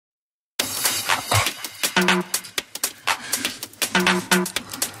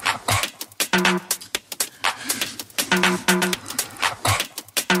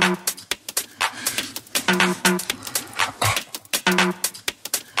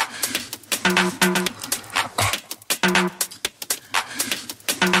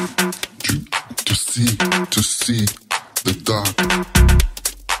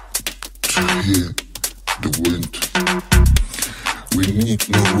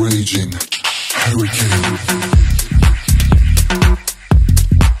raging hurricane.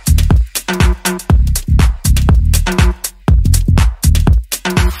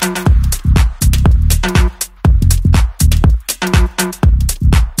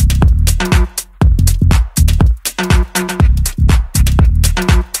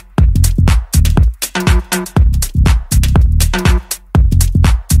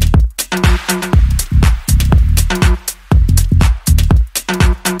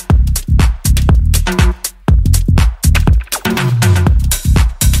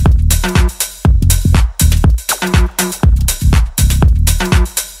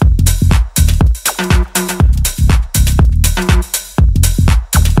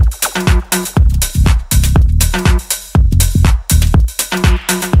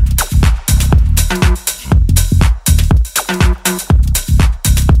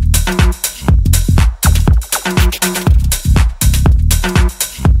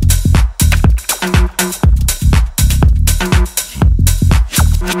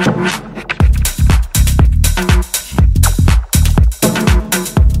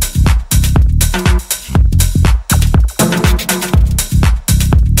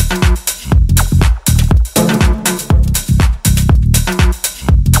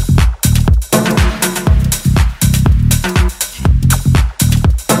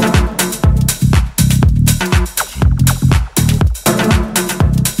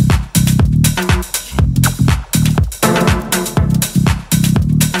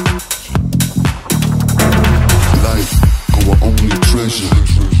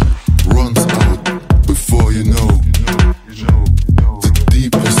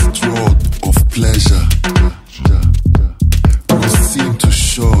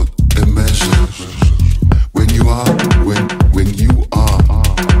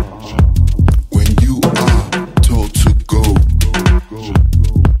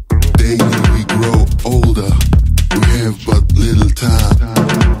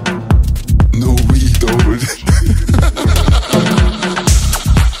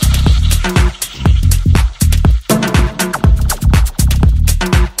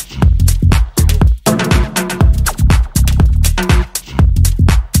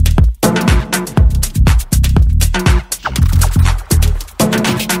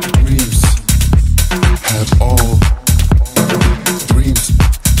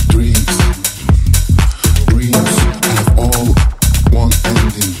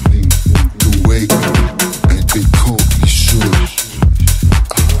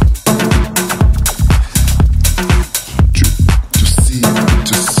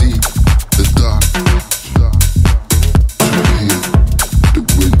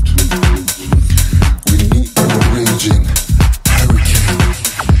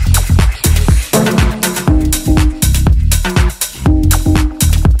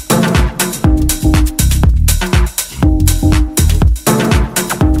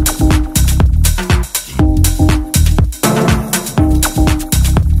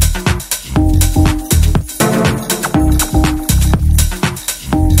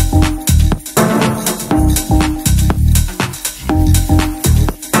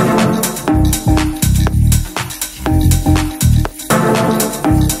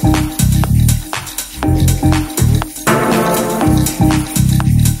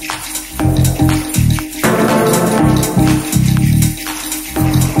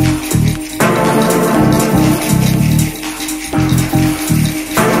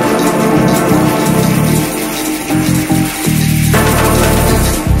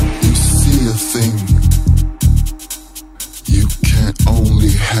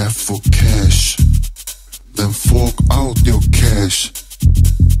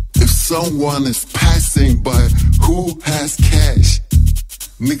 Someone is passing by who has cash.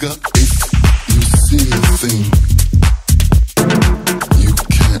 Nigga, if you see a thing you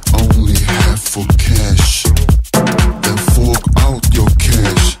can only have for cash, then fork out your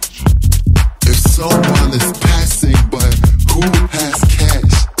cash. If someone is passing by who has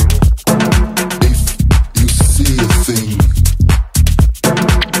cash, if you see a thing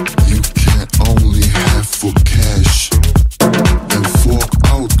you can only have for cash, then fork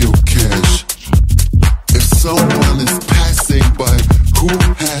out your cash. If someone is passing by who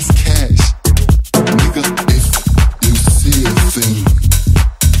has cash, nigga, if you see a thing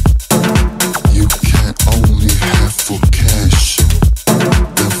you can only have for cash,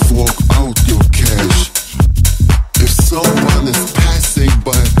 then fork out your cash. If someone is passing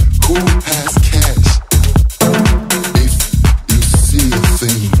by who has cash, if you see a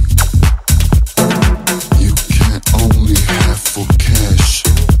thing you can only have for cash,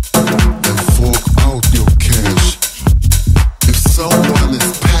 then fork out your cash. If someone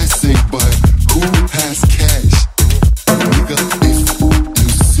is passing by who has cash. Nigga, if you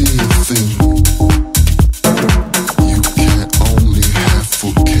see a thing you can't only have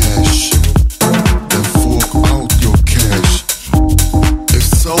for cash, then fork out your cash. If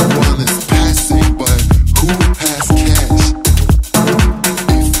someone is passing by who has cash,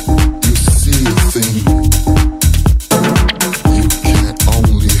 if you see a thing you can't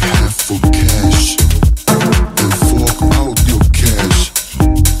only have for cash, then fork out your cash.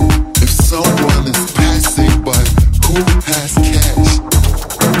 If someone is passing by who has cash,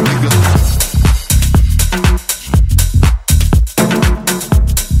 nigga.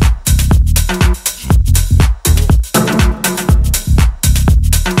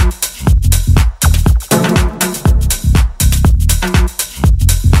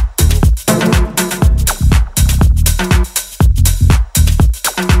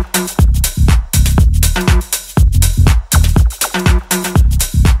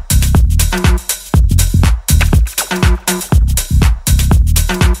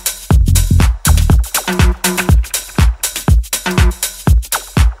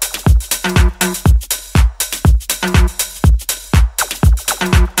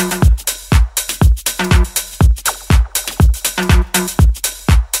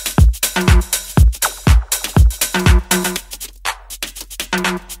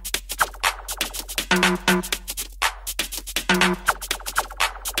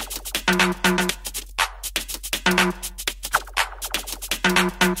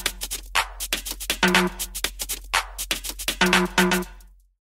 Thank you.